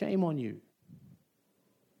 Shame on you.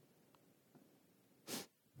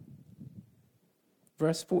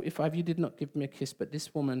 Verse 45, you did not give me a kiss, but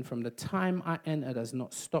this woman from the time I entered has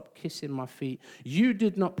not stopped kissing my feet. You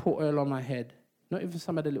did not put oil on my head, not even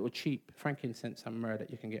some of the little cheap frankincense and myrrh that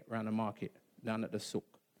you can get around the market down at the souk.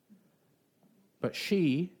 But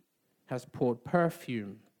she has poured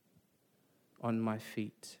perfume on my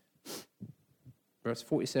feet. Verse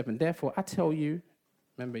 47, therefore I tell you,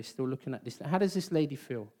 remember he's still looking at this. How does this lady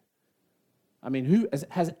feel?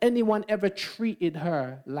 Has anyone ever treated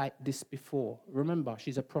her like this before? Remember,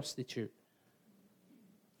 she's a prostitute.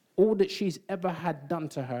 All that she's ever had done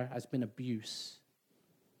to her has been abuse.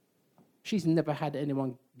 She's never had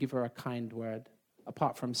anyone give her a kind word,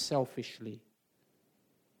 apart from selfishly.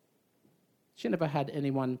 She never had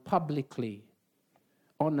anyone publicly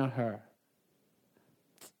honor her.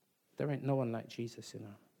 There ain't no one like Jesus,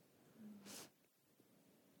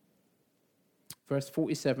 Verse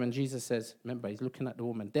 47, Jesus says, remember, he's looking at the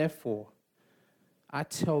woman. Therefore, I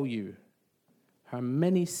tell you, her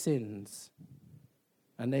many sins,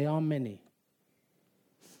 and they are many,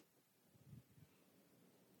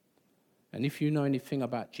 And if you know anything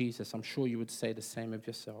about Jesus, I'm sure you would say the same of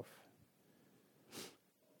yourself.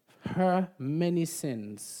 Her many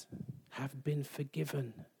sins have been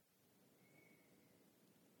forgiven.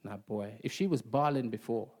 Now, boy, if she was bawling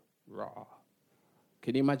before, raw.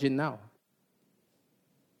 Can you imagine now?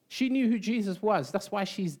 She knew who Jesus was. That's why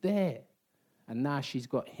she's there. And now she's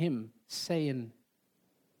got him saying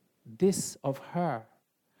this of her.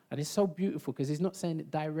 And it's so beautiful because he's not saying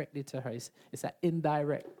it directly to her. It's that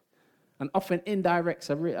indirect. And often indirects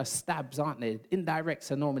are stabs, aren't they?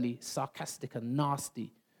 Indirects are normally sarcastic and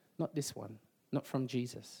nasty. Not this one. Not from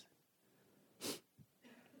Jesus.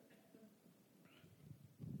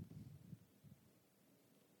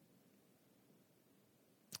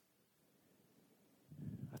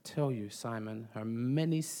 I tell you, Simon, her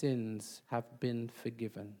many sins have been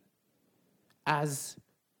forgiven, as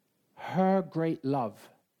her great love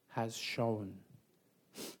has shown.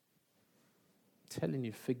 I'm telling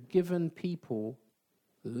you, forgiven people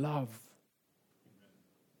love.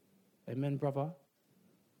 Amen, brother?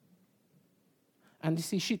 And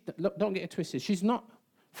you see, look, don't get it twisted. She's not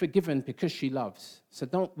forgiven because she loves. So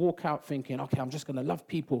don't walk out thinking, okay, I'm just going to love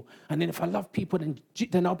people. And then if I love people,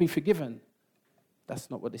 then I'll be forgiven.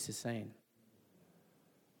 That's not what this is saying.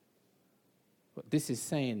 What this is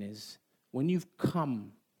saying is, when you've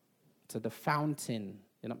come to the fountain,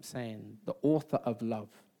 you know what I'm saying, the author of love,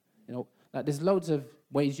 you know, like there's loads of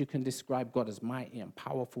ways you can describe God as mighty and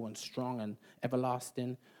powerful and strong and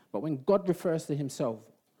everlasting. But when God refers to himself,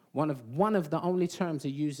 one of the only terms he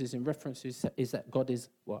uses in reference is that God is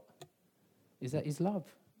what? Is that he's love.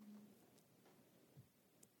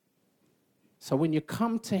 So when you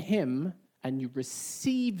come to him and you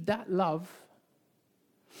receive that love,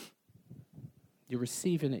 you're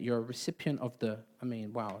receiving it. You're a recipient of the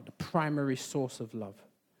primary source of love.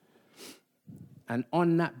 And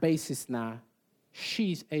on that basis now,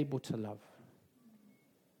 she's able to love.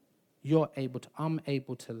 I'm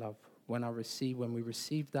able to love when we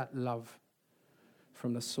receive that love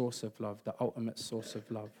from the source of love, the ultimate source of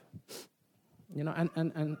love. You know,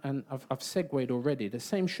 and I've segued already. The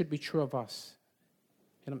same should be true of us.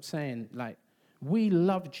 You know what I'm saying? Like, we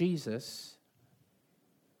love Jesus,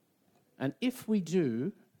 and if we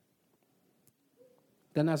do,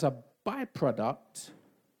 then as a byproduct,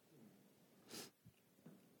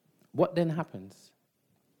 what then happens?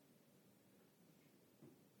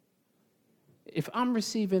 If I'm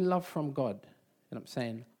receiving love from God, you know what I'm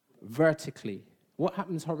saying, vertically, what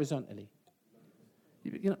happens horizontally?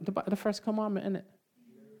 You know, the first commandment, isn't it?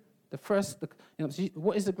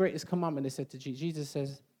 What is the greatest commandment? They said to Jesus. Jesus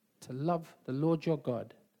says to love the Lord your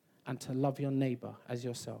God and to love your neighbor as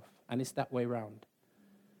yourself. And it's that way round.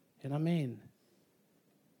 You know what I mean?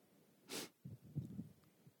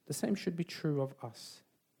 The same should be true of us.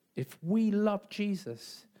 If we love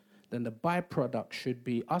Jesus, then the byproduct should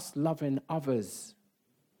be us loving others.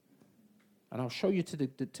 And I'll show you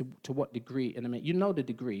to what degree in a minute. You know the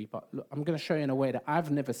degree, but look, I'm going to show you in a way that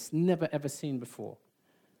I've never ever seen before.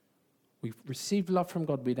 We've received love from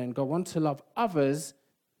God. We then go on to love others.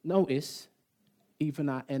 Notice, even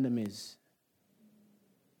our enemies.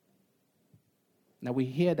 Now we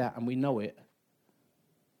hear that and we know it.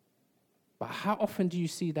 But how often do you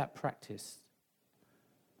see that practiced?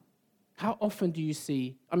 How often do you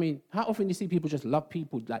see people just love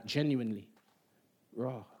people like genuinely?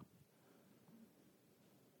 Raw.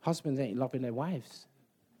 Husbands ain't loving their wives.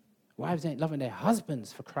 Wives ain't loving their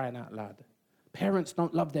husbands, for crying out loud. Parents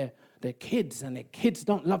don't love their kids, and their kids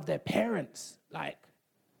don't love their parents. Like,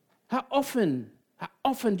 how often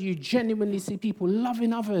do you genuinely see people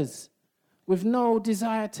loving others with no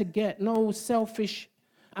desire to get, no selfish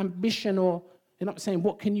ambition, or, you know what I'm saying,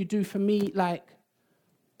 what can you do for me? Like,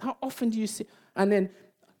 how often do you see, and then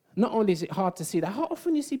not only is it hard to see that, how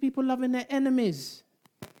often do you see people loving their enemies?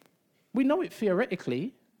 We know it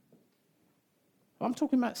theoretically. I'm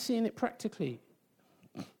talking about seeing it practically.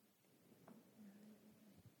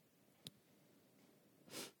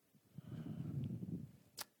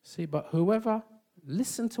 See, but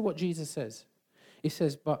listen to what Jesus says. He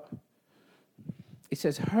says,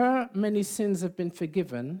 her many sins have been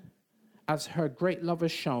forgiven as her great love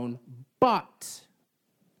has shown, but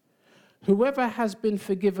whoever has been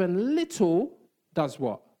forgiven little does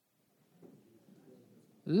what?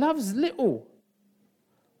 Loves little.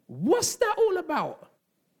 What's that all about?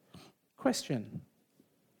 Question.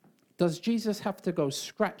 Does Jesus have to go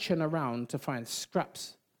scratching around to find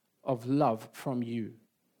scraps of love from you?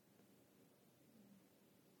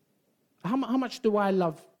 How much do I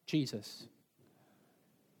love Jesus?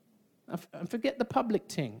 And forget the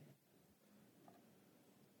public thing.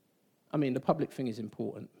 I mean, the public thing is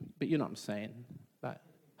important, but you know what I'm saying. Like,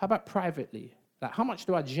 How about privately? Like, how much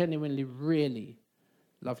do I genuinely, really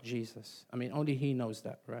love Jesus? I mean, only he knows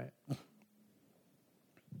that, right?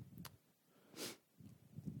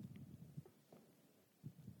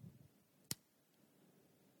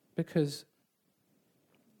 Because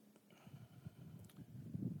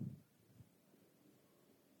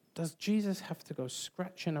does Jesus have to go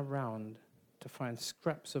scratching around to find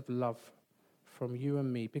scraps of love from you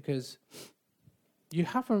and me? Because you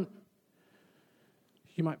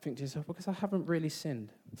might think to yourself, because I haven't really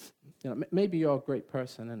sinned. You know, maybe you're a great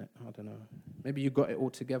person, innit? I don't know. Maybe you got it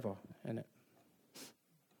all together, innit?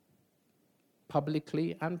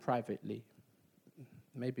 Publicly and privately.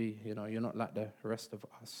 Maybe, you know, you're not like the rest of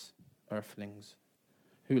us earthlings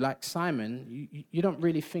who, like Simon, you don't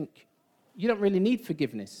really think, you don't really need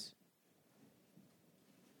forgiveness.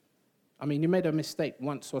 I mean, you made a mistake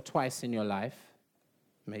once or twice in your life,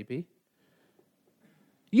 maybe.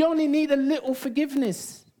 You only need a little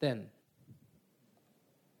forgiveness then.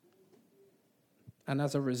 And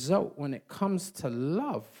as a result, when it comes to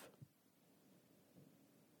love,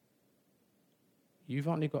 you've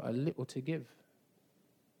only got a little to give,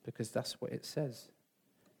 because that's what it says.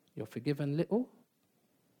 You're forgiven little.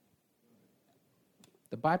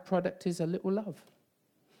 The byproduct is a little love.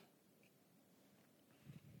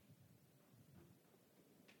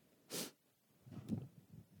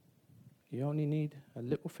 You only need a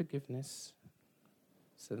little forgiveness.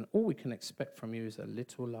 So then all we can expect from you is a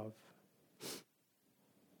little love.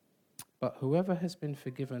 But whoever has been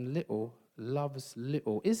forgiven little loves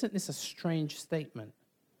little. Isn't this a strange statement?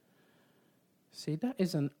 See, that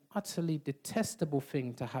is an utterly detestable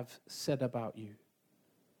thing to have said about you.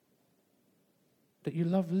 That you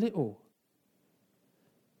love little.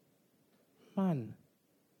 Man,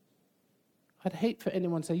 I'd hate for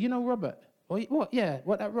anyone to say, you know, Robert. What? Yeah,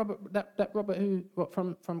 what that Robert? That Robert who? What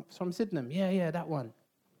from Sydenham? Yeah, that one.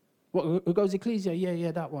 What? Who goes Ecclesia?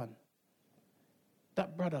 Yeah, that one.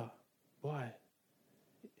 That brother. Why?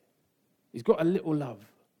 He's got a little love.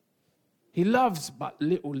 He loves, but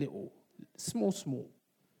little, small.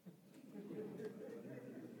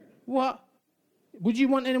 What? Would you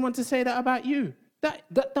want anyone to say that about you?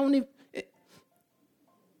 That don't even.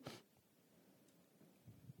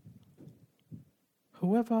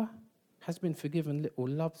 Whoever has been forgiven little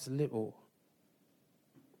loves little.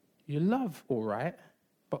 You love, all right,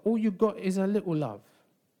 but all you got is a little love.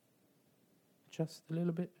 Just a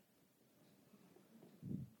little bit.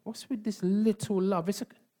 What's with this little love?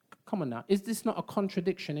 Come on now. Is this not a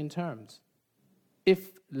contradiction in terms?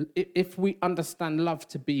 If we understand love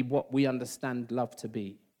to be what we understand love to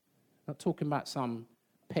be. Not talking about some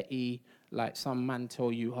petty, like some man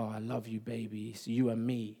tell you, oh, I love you, baby. It's you and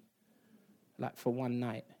me. Like for one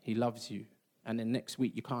night, he loves you. And then next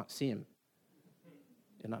week, you can't see him.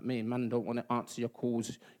 You know what I mean? Man don't want to answer your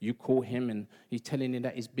calls. You call him and he's telling you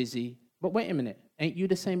that he's busy. But wait a minute. Ain't you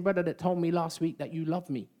the same brother that told me last week that you love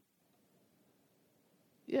me?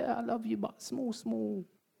 Yeah, I love you, but small,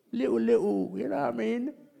 little, you know what I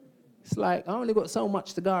mean? It's like, I only got so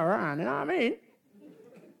much to go around, you know what I mean?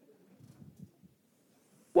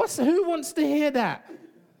 Who wants to hear that?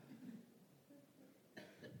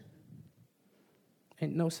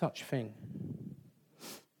 Ain't no such thing.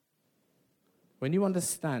 When you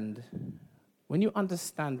understand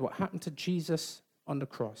what happened to Jesus on the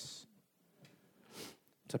cross,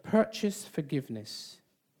 to purchase forgiveness,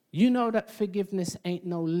 you know that forgiveness ain't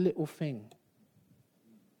no little thing.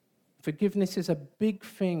 Forgiveness is a big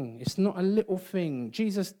thing. It's not a little thing.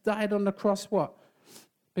 Jesus died on the cross, what?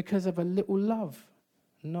 Because of a little love.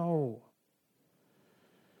 No.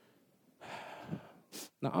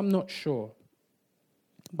 Now, I'm not sure,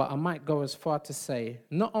 but I might go as far to say,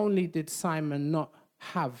 not only did Simon not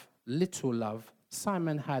have little love,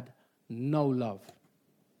 Simon had no love.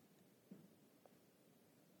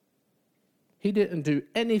 He didn't do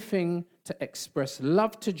anything to express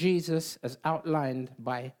love to Jesus as outlined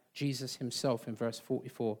by Jesus himself in verse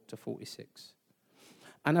 44 to 46.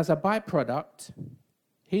 And as a byproduct,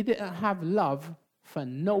 he didn't have love for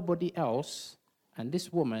nobody else, and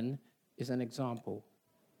this woman is an example.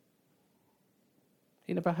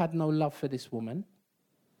 He never had no love for this woman.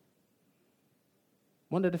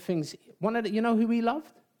 You know who he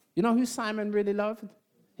loved? You know who Simon really loved?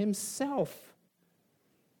 Himself.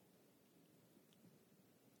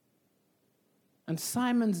 And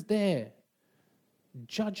Simon's there,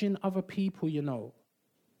 judging other people, you know.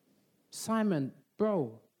 Simon,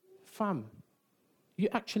 bro, fam, you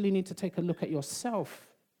actually need to take a look at yourself.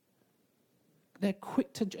 They're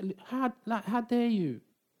quick to judge. How dare you?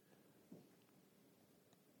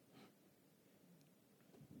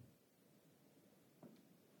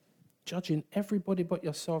 Judging everybody but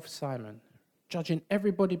yourself, Simon. Judging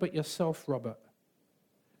everybody but yourself, Robert.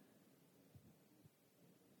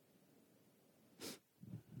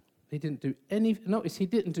 He didn't do notice he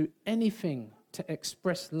didn't do anything to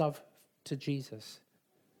express love to Jesus.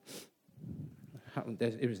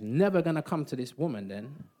 It was never going to come to this woman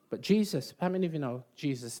then. But Jesus, how many of you know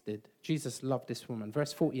Jesus did? Jesus loved this woman.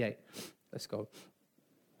 Verse 48. Let's go.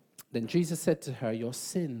 Then Jesus said to her, your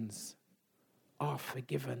sins are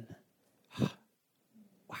forgiven.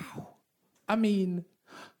 Wow. I mean,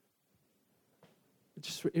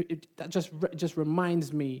 that just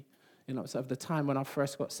reminds me, of the time when I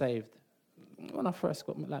first got saved. When I first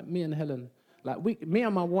got, like, me and Helen, me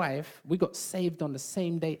and my wife, we got saved on the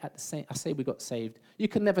same day I say we got saved. You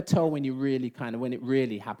can never tell when you really when it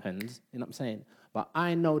really happens, you know what I'm saying? But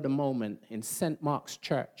I know the moment in St. Mark's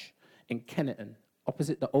Church in Kenneton,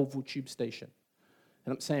 opposite the Oval Tube Station. You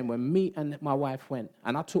know what I'm saying? When me and my wife went,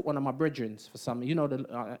 and I took one of my brethren for some,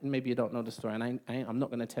 maybe you don't know the story, and I'm not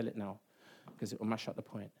going to tell it now, because it will mash up the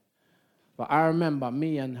point. But I remember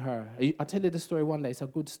me and her. I'll tell you the story one day. It's a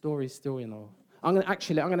good story still, I'm going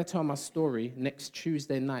to tell my story next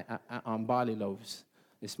Tuesday night at Barley Loaves.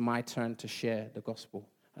 It's my turn to share the gospel.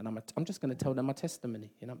 And I'm just going to tell them my testimony,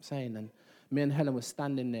 you know what I'm saying? And me and Helen were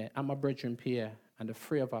standing there, and my brethren Pierre, and the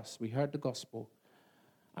three of us, we heard the gospel.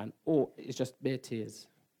 And it's just bare tears.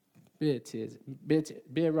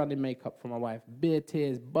 Bare running makeup for my wife. Bare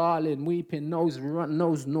tears, bawling, weeping,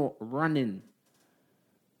 nose not running.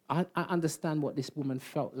 I understand what this woman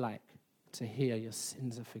felt like to hear your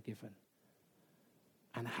sins are forgiven.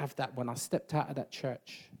 And have that, when I stepped out of that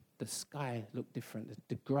church, the sky looked different,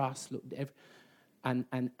 the grass looked different. And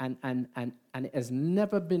it has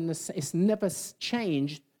never been the same. It's never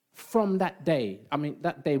changed from that day. I mean,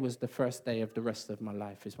 that day was the first day of the rest of my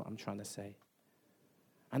life, is what I'm trying to say.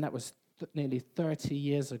 And that was nearly 30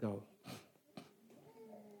 years ago.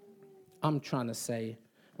 I'm trying to say,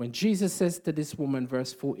 when Jesus says to this woman,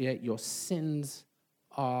 verse 48, your sins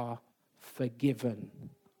are forgiven.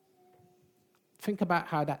 Think about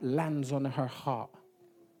how that lands on her heart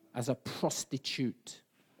as a prostitute.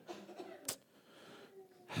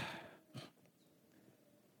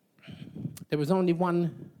 There was only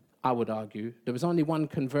one, I would argue, there was only one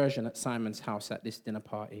conversion at Simon's house at this dinner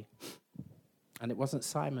party. And it wasn't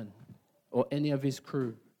Simon or any of his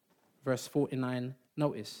crew. Verse 49,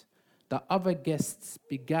 notice. The other guests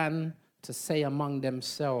began to say among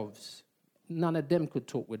themselves, none of them could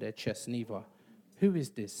talk with their chests neither. Who is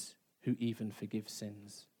this who even forgives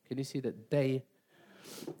sins? Can you see that they,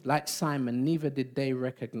 like Simon, neither did they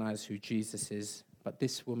recognize who Jesus is, but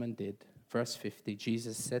this woman did. Verse 50,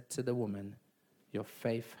 Jesus said to the woman, your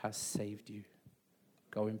faith has saved you.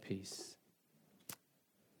 Go in peace.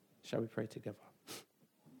 Shall we pray together?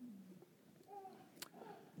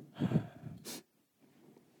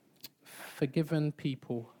 Forgiven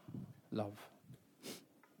people love.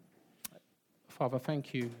 Father,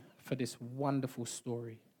 thank you for this wonderful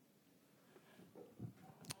story.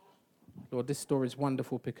 Lord, this story is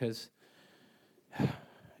wonderful because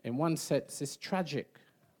in one sense it's tragic.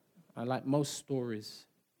 And like most stories,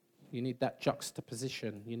 you need that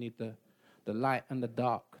juxtaposition. You need the light and the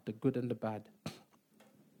dark, the good and the bad.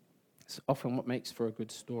 It's often what makes for a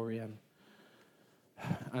good story.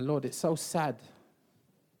 And Lord, it's so sad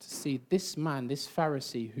to see this man, this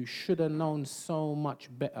Pharisee, who should have known so much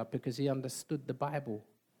better because he understood the Bible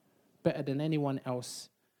better than anyone else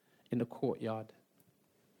in the courtyard.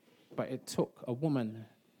 But it took a woman,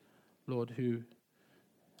 Lord, who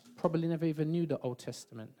probably never even knew the Old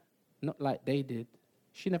Testament, not like they did.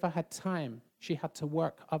 She never had time. She had to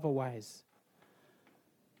work otherwise.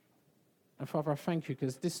 And Father, I thank you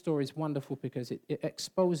because this story is wonderful because it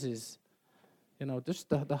exposes, just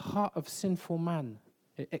the heart of sinful man.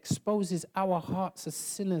 It exposes our hearts as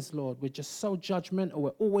sinners, Lord. We're just so judgmental. We're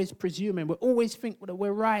always presuming. We always think that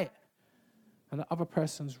we're right and the other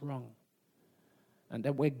person's wrong. And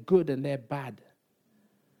that we're good and they're bad.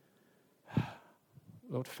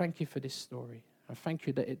 Lord, thank you for this story. And thank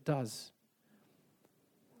you that it does.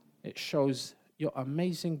 It shows your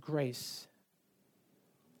amazing grace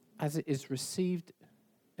as it is received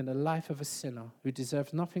in the life of a sinner who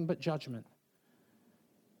deserves nothing but judgment.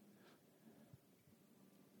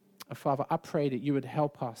 And Father, I pray that you would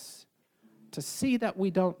help us to see that we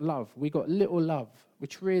don't love. We got little love,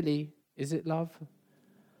 which really, is it love?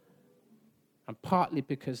 And partly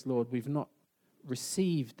because, Lord, we've not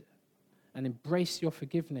received and embraced your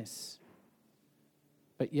forgiveness.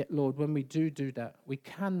 But yet, Lord, when we do that, we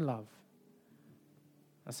can love.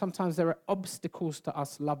 And sometimes there are obstacles to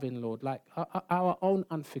us loving, Lord, like our own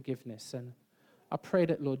unforgiveness. And I pray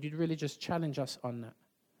that, Lord, you'd really just challenge us on that.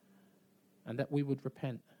 and that we would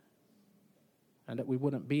repent, and that we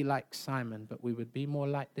wouldn't be like Simon, but we would be more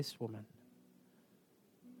like this woman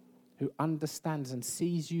who understands and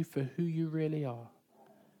sees you for who you really are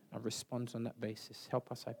and responds on that basis.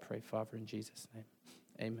 Help us, I pray, Father, in Jesus' name.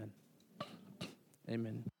 Amen.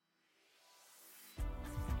 Amen.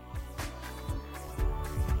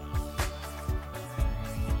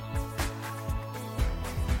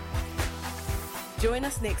 Join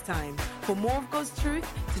us next time for more of God's truth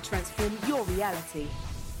to transform your reality.